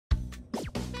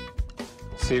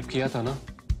Save किया था ना?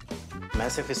 मैं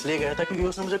सिर्फ इसलिए गया था क्योंकि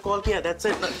उसने मुझे कॉल किया, that's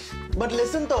it. But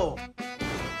listen तो.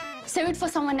 Save it for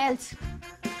someone else.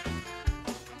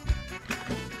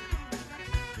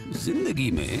 जिंदगी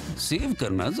में सेव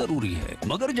करना जरूरी है,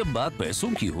 मगर जब बात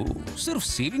पैसों की हो, सिर्फ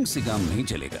सेविंग से काम नहीं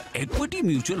चलेगा। इक्विटी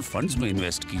म्यूचुअल फंड्स में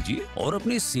इन्वेस्ट कीजिए और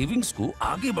अपने सेविंग्स को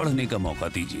आगे बढ़ने का मौका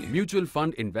दीजिए। Mutual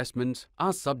fund investments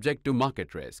are subject to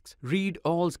market risks. Read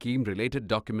all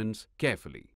scheme-related documents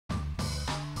carefully.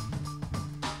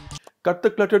 Cut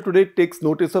the Clutter today takes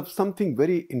notice of something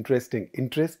very interesting,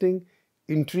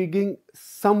 intriguing,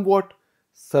 somewhat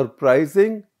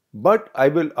surprising, but I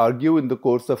will argue in the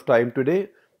course of time today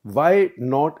why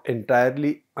not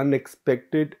entirely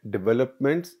unexpected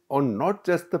developments on not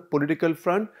just the political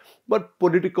front but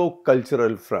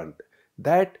politico-cultural front.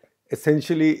 That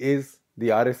essentially is the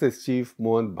RSS chief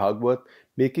Mohan Bhagwat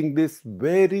making this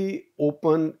very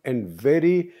open and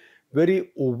very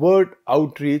overt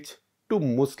outreach to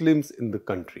Muslims in the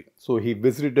country. So he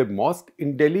visited a mosque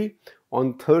in Delhi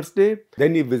on Thursday,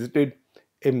 then he visited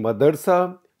a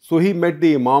madrasa. So he met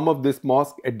the imam of this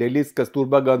mosque at Delhi's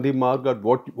Kasturba Gandhi Marg,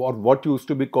 or what used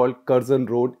to be called Curzon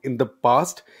Road in the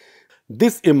past.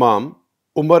 This imam,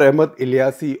 Umar Ahmad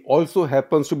Ilyasi, also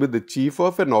happens to be the chief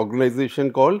of an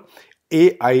organization called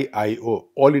AIIO,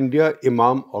 All India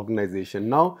Imam Organization.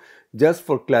 Now, just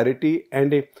for clarity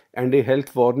and a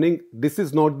health warning, this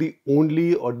is not the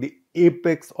only or the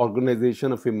apex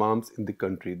organization of imams in the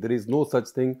country. There is no such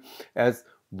thing as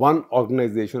one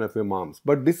organization of imams,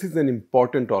 but this is an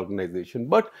important organization.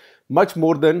 But much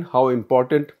more than how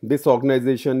important this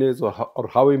organization is or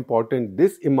how important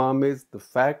this imam is, the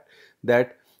fact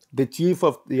that the chief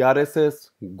of the RSS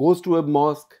goes to a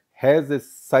mosque, has a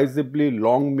sizably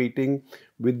long meeting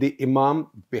with the imam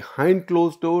behind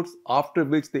closed doors, after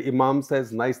which the imam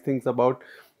says nice things about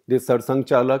the Sarsang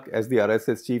Chalak, as the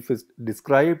RSS chief is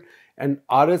described, and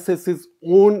RSS's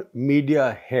own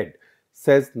media head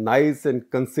says nice and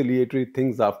conciliatory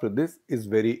things after this is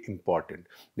very important.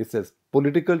 This has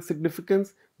political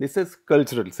significance, this has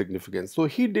cultural significance. So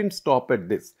he didn't stop at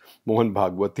this, Mohan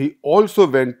Bhagwat. He also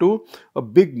went to a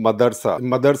big madrasa,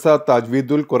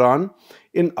 Tajweedul Quran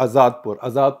in Azadpur.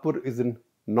 Azadpur is in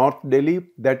North Delhi.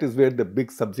 That is where the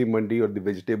big sabzi mandi or the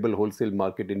vegetable wholesale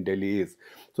market in Delhi is.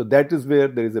 So that is where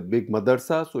there is a big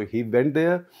madrasa. So he went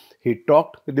there, he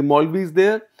talked with the Maulvis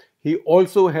there. He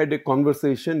also had a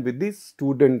conversation with the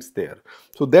students there.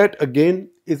 So that again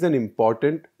is an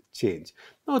important change.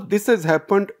 Now this has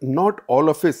happened not all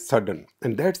of a sudden,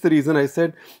 and that's the reason I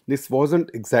said this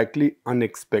wasn't exactly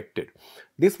unexpected.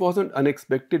 This wasn't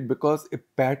unexpected because a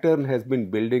pattern has been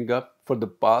building up for the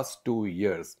past 2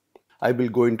 years. I will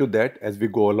go into that as we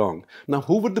go along. Now,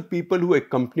 who were the people who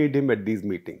accompanied him at these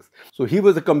meetings? So he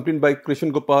was accompanied by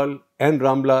Krishan Gopal and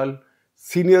Ramlal,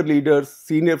 senior leaders,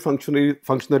 senior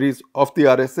functionaries of the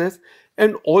RSS,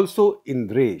 and also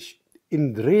Indresh.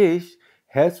 Indresh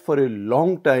has for a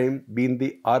long time been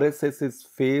the RSS's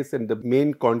face and the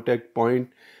main contact point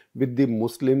with the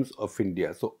Muslims of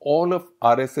India. So all of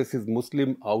RSS's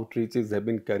Muslim outreaches have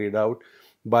been carried out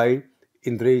by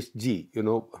Indresh Ji,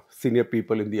 senior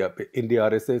people in the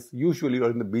RSS, usually, or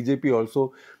in the BJP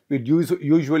also, we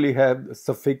usually have the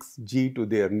suffix G to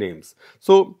their names.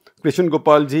 So Krishan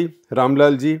Gopal Ji,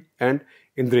 Ramlal Ji and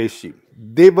Indresh Ji,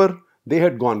 they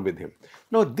had gone with him.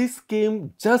 Now this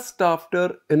came just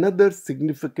after another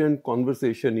significant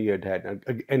conversation he had had.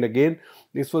 And again,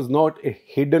 this was not a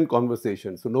hidden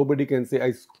conversation. So nobody can say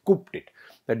I scooped it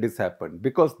that this happened,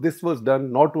 because this was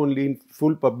done not only in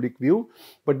full public view,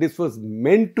 but this was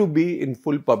meant to be in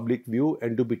full public view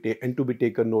and to be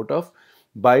taken note of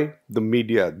by the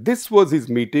media. This was his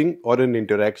meeting or an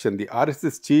interaction. The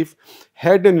RSS chief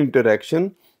had an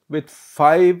interaction with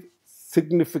 5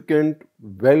 significant,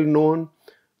 well-known,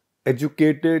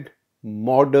 educated,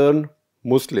 modern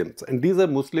Muslims, and these are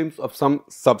Muslims of some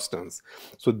substance.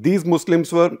 So these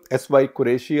Muslims were S.Y.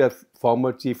 Qureshi, a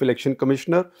former Chief Election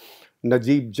Commissioner,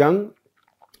 Najib Jung,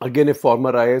 again a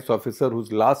former IAS officer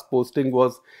whose last posting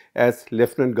was as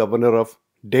Lieutenant Governor of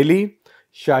Delhi,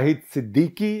 Shahid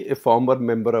Siddiqui, a former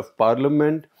Member of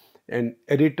Parliament, an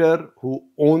editor who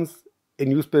owns a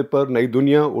newspaper, Nai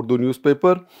Dunya, Urdu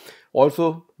newspaper.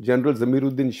 Also, General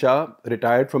Zamiruddin Shah,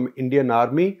 retired from Indian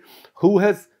Army, who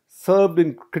has served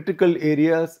in critical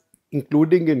areas,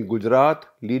 including in Gujarat,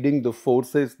 leading the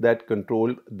forces that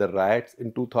controlled the riots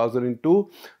in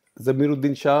 2002.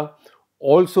 Zamiruddin Shah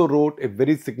also wrote a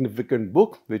very significant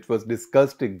book, which was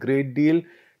discussed a great deal,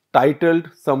 titled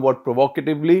somewhat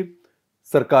provocatively,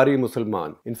 Sarkari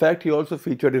Musalman. In fact, he also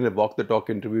featured in a Walk the Talk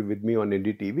interview with me on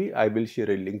NDTV. I will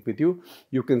share a link with you.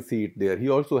 You can see it there. He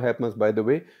also happens, by the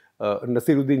way,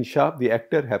 Nasiruddin Shah, the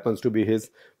actor, happens to be his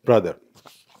brother.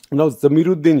 Now,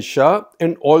 Zamiruddin Shah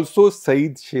and also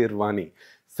Saeed Sherwani.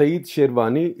 Saeed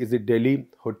Sherwani is a Delhi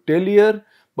hotelier,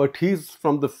 but he's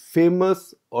from the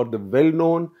famous or the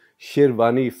well-known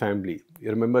Sherwani family. You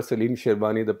remember Salim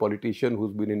Sherwani, the politician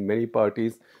who's been in many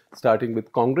parties, starting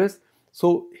with Congress.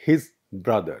 So, his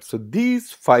brother. So,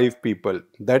 these 5 people,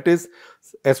 that is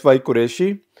S.Y.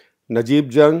 Qureshi,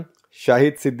 Najib Jung,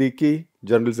 Shahid Siddiqui,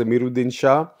 General Zamiruddin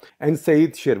Shah, and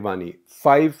Saeed Sherwani,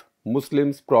 5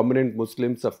 Muslims, prominent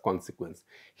Muslims of consequence.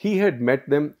 He had met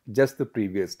them just the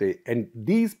previous day, and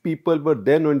these people were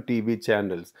then on TV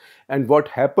channels. And what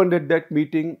happened at that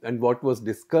meeting and what was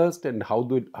discussed and how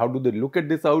do they look at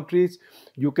this outreach,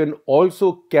 you can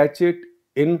also catch it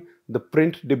in the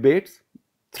print debates.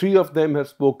 3 of them have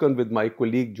spoken with my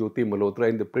colleague Jyoti Malhotra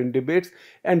in the print debates,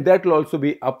 and that will also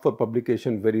be up for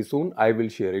publication very soon. I will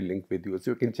share a link with you,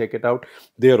 so you can check it out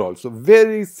there also.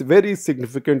 Very, very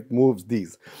significant moves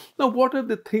these. Now, what are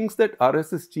the things that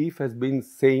RSS chief has been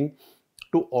saying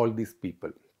to all these people?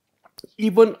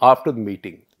 Even after the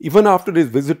meeting, even after his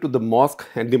visit to the mosque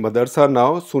and the madarsa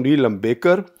now, Sunil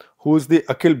Ambekar, who is the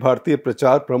Akhil Bharatiya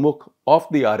Prachar Pramukh of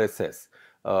the RSS,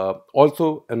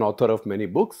 also an author of many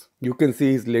books. You can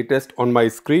see his latest on my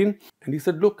screen. And he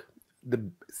said, look,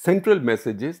 the central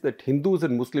message is that Hindus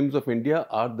and Muslims of India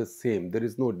are the same. There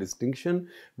is no distinction.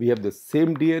 We have the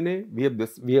same DNA. We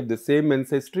have the same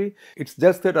ancestry. It's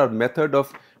just that our method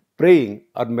of praying,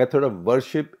 our method of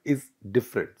worship is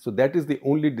different. So that is the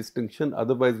only distinction.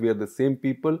 Otherwise, we are the same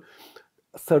people.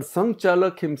 Sir Sang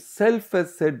Chalak himself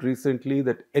has said recently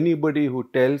that anybody who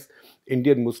tells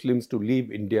Indian Muslims to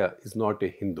leave India is not a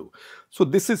Hindu. So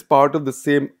this is part of the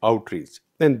same outreach.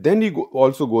 And then he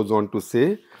also goes on to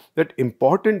say that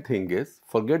important thing is,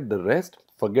 forget the rest,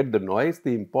 forget the noise.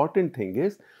 The important thing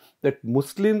is that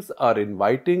Muslims are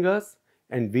inviting us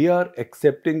and we are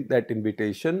accepting that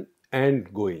invitation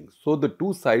and going. So the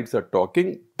 2 sides are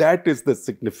talking. That is the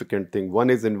significant thing. One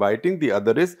is inviting, the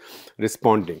other is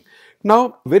responding.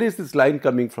 Now, where is this line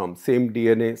coming from? Same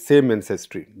DNA, same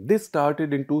ancestry. This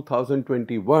started in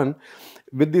 2021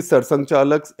 with the Sir Sang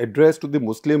Chalak's address to the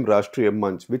Muslim Rashtriya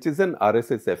Manch, which is an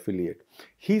RSS affiliate.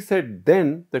 He said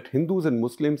then that Hindus and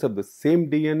Muslims have the same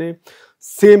DNA,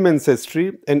 same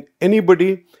ancestry, and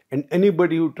anybody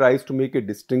who tries to make a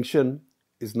distinction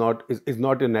is not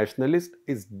a nationalist,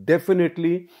 is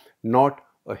definitely not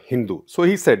a Hindu. So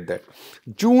he said that.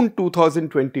 June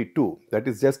 2022, that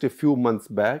is just a few months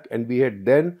back, and we had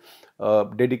then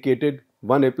dedicated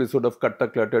one episode of Cut The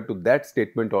Clutter to that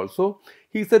statement also.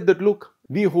 He said that, look,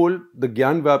 we hold the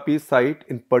Gyanvapi site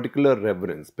in particular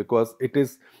reverence because it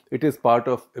is part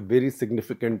of a very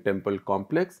significant temple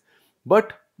complex.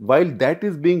 But while that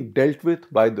is being dealt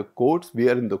with by the courts, we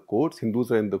are in the courts,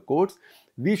 Hindus are in the courts,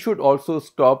 we should also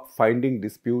stop finding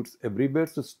disputes everywhere.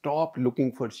 So stop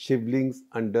looking for shivlings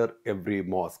under every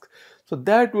mosque. So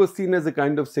that was seen as a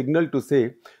kind of signal to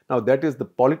say, now that is the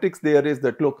politics there is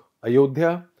that, look,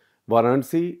 Ayodhya,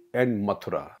 Varanasi and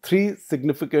Mathura, 3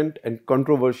 significant and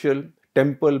controversial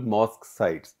temple mosque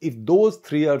sites. If those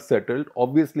 3 are settled,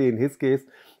 obviously in his case,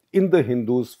 in the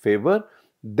Hindus' favor,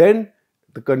 then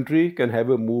the country can have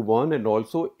a move on and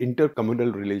also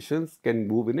intercommunal relations can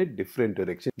move in a different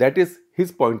direction. That is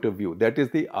his point of view. That is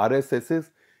the RSS's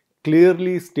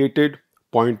clearly stated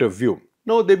point of view.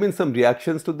 Now, there have been some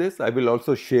reactions to this. I will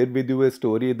also share with you a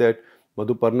story that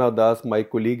Madhuparna Das, my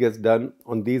colleague, has done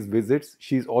on these visits.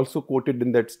 She is also quoted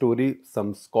in that story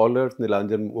some scholars,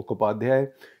 Nilanjan Mukhopadhyay.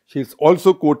 She is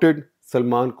also quoted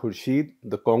Salman Khurshid,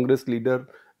 the Congress leader,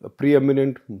 a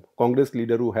preeminent Congress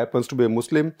leader who happens to be a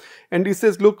Muslim. And he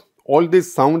says, look, all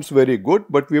this sounds very good,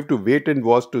 but we have to wait and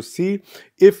watch to see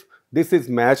if this is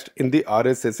matched in the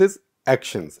RSS's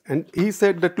actions. And he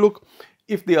said that, look,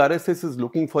 if the RSS is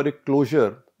looking for a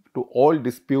closure to all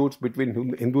disputes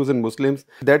between Hindus and Muslims,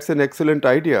 that's an excellent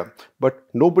idea. But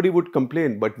nobody would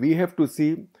complain. But we have to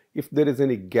see if there is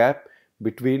any gap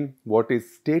between what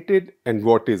is stated and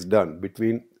what is done,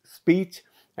 between speech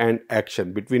and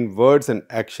action, between words and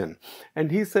action.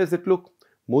 And he says that, look,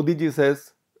 Modi ji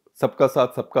says, Sabka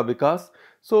Saath, Sabka Vikas.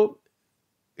 So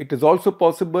it is also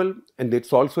possible, and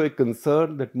it's also a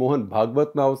concern that Mohan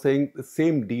Bhagwat now saying the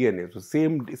same DNA. So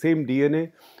same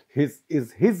DNA is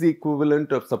his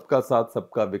equivalent of Sabka Saath,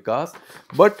 Sabka Vikas.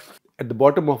 But at the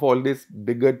bottom of all this,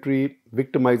 bigotry,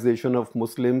 victimization of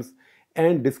Muslims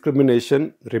and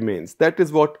discrimination remains. That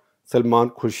is what Salman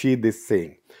Khurshid is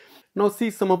saying. Now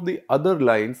see some of the other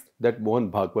lines that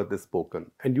Mohan Bhagwat has spoken,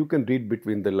 and you can read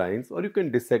between the lines or you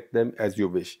can dissect them as you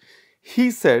wish. He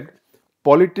said,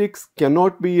 politics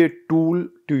cannot be a tool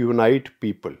to unite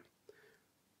people.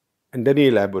 And then he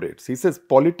elaborates. He says,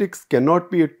 politics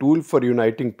cannot be a tool for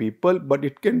uniting people, but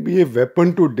it can be a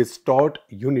weapon to distort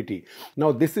unity.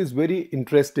 Now, this is very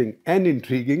interesting and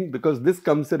intriguing because this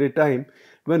comes at a time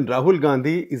when Rahul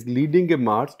Gandhi is leading a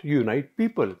march to unite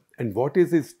people. And what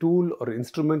is his tool or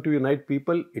instrument to unite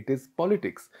people? It is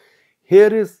politics. Here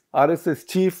is RSS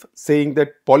chief saying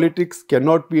that politics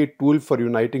cannot be a tool for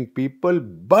uniting people,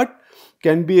 but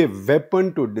can be a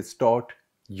weapon to distort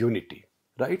unity.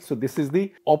 Right? So this is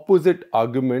the opposite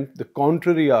argument, the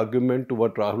contrary argument to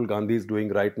what Rahul Gandhi is doing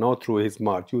right now through his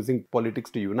march, using politics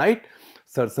to unite.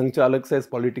 Sir Sangchalak says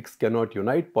politics cannot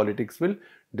unite, politics will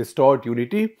distort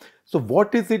unity. So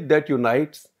what is it that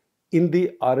unites in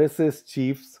the RSS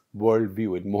chief's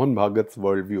worldview, in Mohan Bhagwat's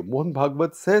worldview? Mohan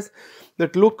Bhagwat says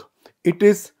that, look, it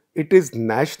is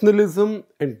nationalism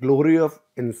and glory of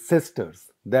ancestors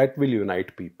that will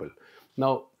unite people.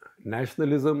 Now,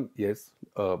 nationalism, yes,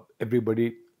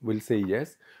 everybody will say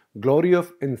yes. Glory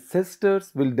of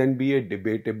ancestors will then be a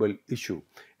debatable issue.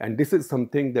 And this is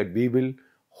something that we will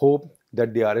hope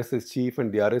that the RSS chief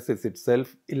and the RSS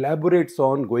itself elaborates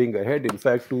on going ahead. In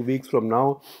fact, 2 weeks from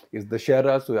now is the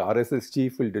Shara, so RSS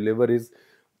chief will deliver his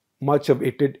much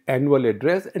awaited annual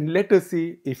address, and let us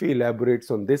see if he elaborates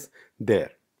on this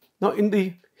there. Now, in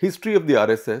the history of the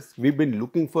RSS, we've been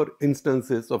looking for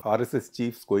instances of RSS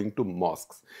chiefs going to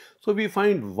mosques. So we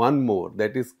find one more,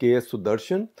 that is K.S.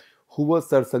 Sudarshan, who was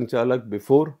Sar Sanchalak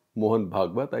before Mohan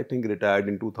Bhagwat, I think retired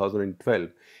in 2012.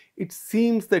 It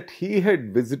seems that he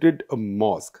had visited a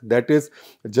mosque, that is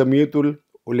Jamiatul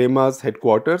Ulema's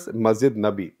headquarters, Masjid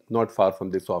Nabi, not far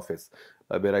from this office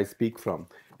where I speak from.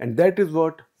 And that is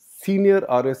what senior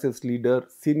RSS leader,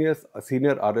 senior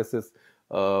RSS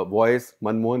voice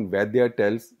Manmohan Vaidya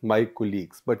tells my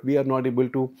colleagues, but we are not able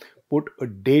to put a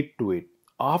date to it.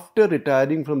 After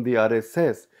retiring from the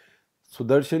RSS,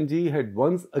 Sudarshan ji had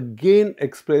once again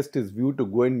expressed his view to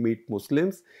go and meet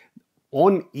Muslims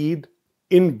on Eid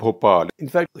in Bhopal. In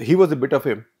fact, he was a bit of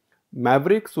a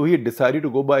maverick, so he decided to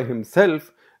go by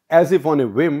himself as if on a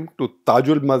whim to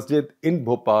Tajul Masjid in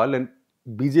Bhopal, and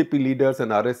BJP leaders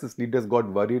and RSS leaders got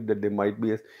worried that there might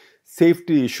be a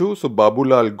safety issue. So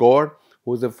Babulal Gaur,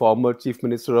 who was a former chief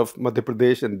minister of Madhya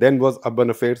Pradesh and then was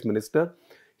urban affairs minister,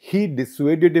 he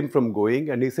dissuaded him from going,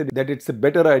 and he said that it's a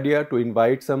better idea to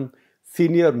invite some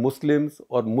senior Muslims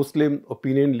or Muslim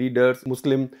opinion leaders,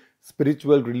 Muslim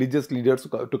spiritual religious leaders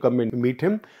to come and meet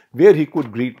him, where he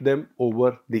could greet them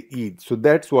over the Eid. So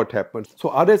that's what happened. So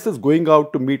RSS going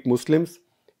out to meet Muslims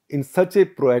in such a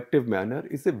proactive manner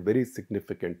is a very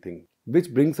significant thing.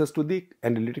 Which brings us to the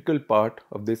analytical part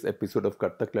of this episode of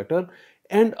Cut The Clutter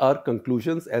and our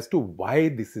conclusions as to why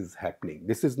this is happening.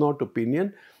 This is not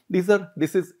opinion,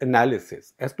 this is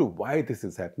analysis as to why this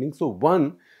is happening. So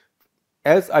one,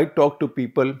 as I talk to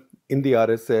people in the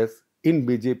RSS, in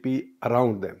BJP,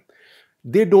 around them,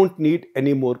 they don't need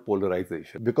any more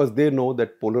polarization because they know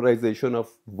that polarization of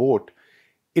vote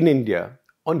in India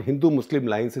on Hindu-Muslim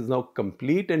lines is now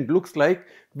complete and looks like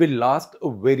will last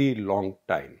a very long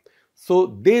time.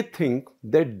 So they think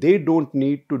that they don't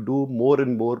need to do more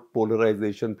and more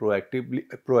polarization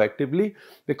proactively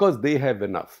because they have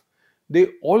enough. They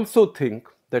also think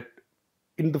that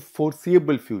in the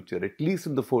foreseeable future, at least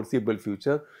in the foreseeable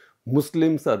future,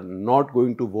 Muslims are not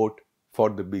going to vote for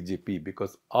the BJP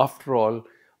because after all,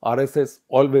 RSS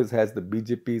always has the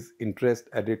BJP's interest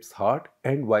at its heart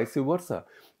and vice versa.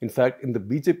 In fact, in the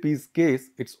BJP's case,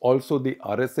 it's also the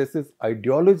RSS's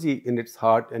ideology in its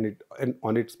heart and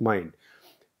on its mind.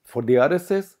 For the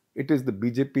RSS, it is the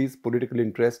BJP's political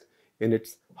interest in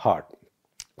its heart.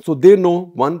 So they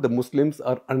know, one, the Muslims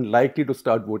are unlikely to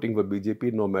start voting for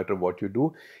BJP no matter what you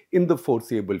do in the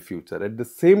foreseeable future. At the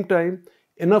same time,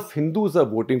 enough Hindus are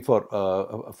voting for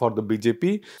the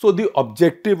BJP. So the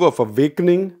objective of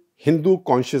awakening Hindu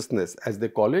consciousness, as they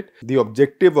call it, the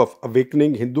objective of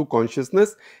awakening Hindu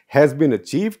consciousness has been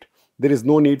achieved. There is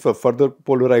no need for further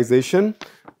polarization.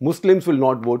 Muslims will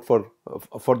not vote for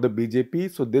the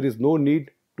BJP, so there is no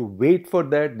need to wait for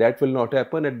that. That will not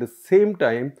happen. At the same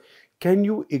time, can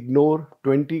you ignore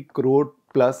 20 crore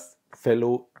plus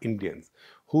fellow Indians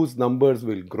whose numbers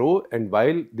will grow, and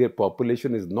while their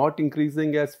population is not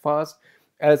increasing as fast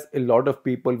as a lot of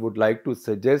people would like to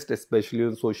suggest, especially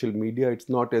on social media, it's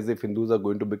not as if Hindus are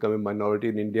going to become a minority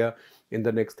in India in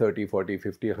the next 30, 40,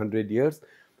 50, 100 years.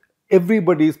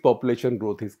 Everybody's population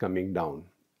growth is coming down.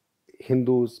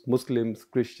 Hindus, Muslims,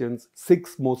 Christians,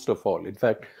 Sikhs most of all. In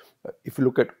fact, if you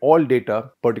look at all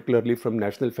data, particularly from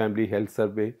National Family Health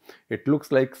Survey, it looks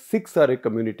like Sikhs are a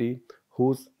community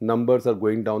whose numbers are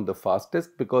going down the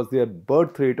fastest because their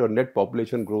birth rate or net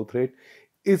population growth rate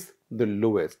is the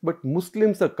lowest. But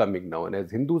Muslims are coming down.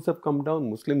 As Hindus have come down,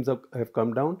 Muslims have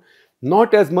come down.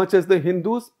 Not as much as the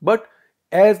Hindus, but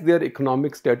as their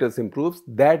economic status improves,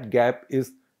 that gap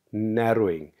is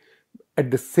narrowing. At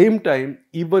the same time,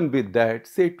 even with that,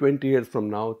 say 20 years from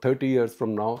now, 30 years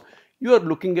from now, you are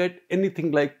looking at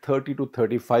anything like 30 to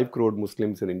 35 crore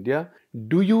Muslims in India.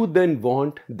 Do you then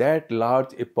want that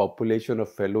large a population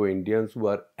of fellow Indians who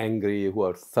are angry, who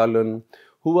are sullen,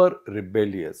 who are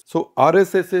rebellious? So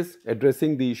RSS is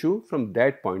addressing the issue from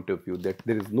that point of view, that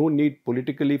there is no need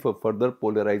politically for further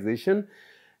polarization.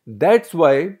 That's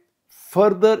why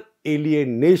further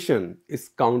alienation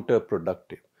is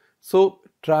counterproductive. So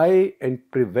try and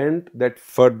prevent that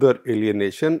further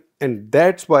alienation, and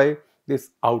that's why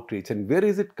this outreach. And where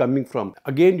is it coming from?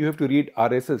 Again, you have to read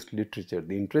RSS literature.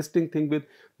 The interesting thing with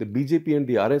the BJP and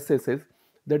the RSS is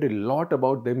that a lot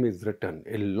about them is written.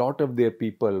 A lot of their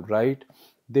people write,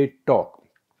 they talk.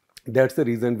 That's the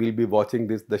reason we'll be watching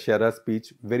this Dussehra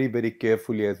speech very, very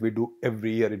carefully, as we do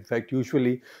every year. In fact,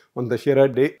 usually on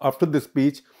Dussehra day, after the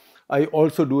speech, I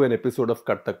also do an episode of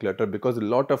Cut The Clutter, because a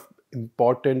lot of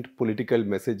important political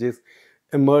messages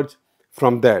emerge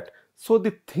from that. So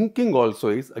the thinking also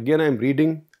is, again, I'm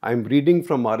reading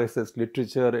from RSS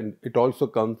literature, and it also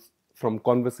comes from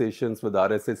conversations with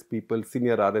RSS people,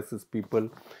 senior RSS people,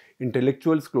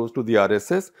 intellectuals close to the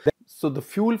RSS. So the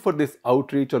fuel for this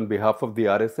outreach on behalf of the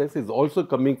RSS is also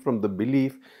coming from the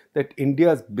belief that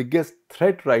India's biggest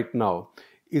threat right now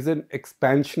is an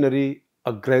expansionary,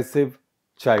 aggressive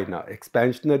China.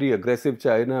 Expansionary, aggressive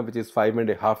China, which is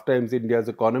 5.5 times India's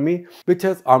economy, which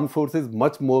has armed forces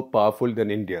much more powerful than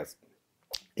India's.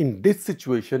 In this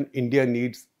situation, India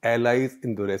needs allies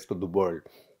in the rest of the world.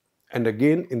 And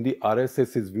again, in the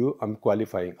RSS's view, I'm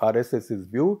qualifying, RSS's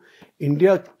view,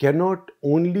 India cannot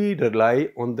only rely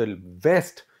on the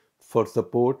West for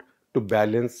support to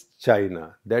balance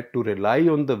China. That to rely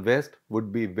on the West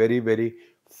would be very, very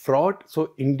fraught.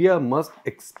 So India must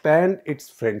expand its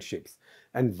friendships.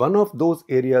 And one of those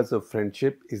areas of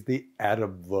friendship is the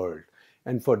Arab world.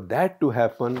 And for that to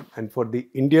happen, and for the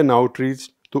Indian outreach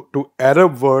to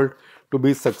Arab world to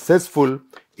be successful,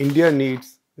 India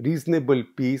needs reasonable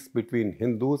peace between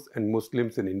Hindus and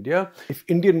Muslims in India. If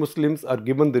Indian Muslims are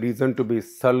given the reason to be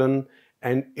sullen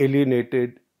and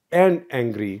alienated and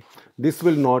angry, this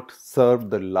will not serve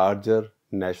the larger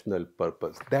national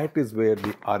purpose. That is where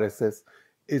the RSS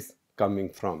is coming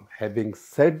from. Having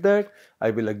said that,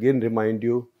 I will again remind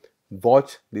you,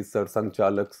 watch the Sir Sangh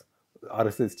Chalak's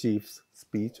RSS chief's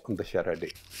speech on the Dussehra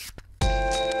day.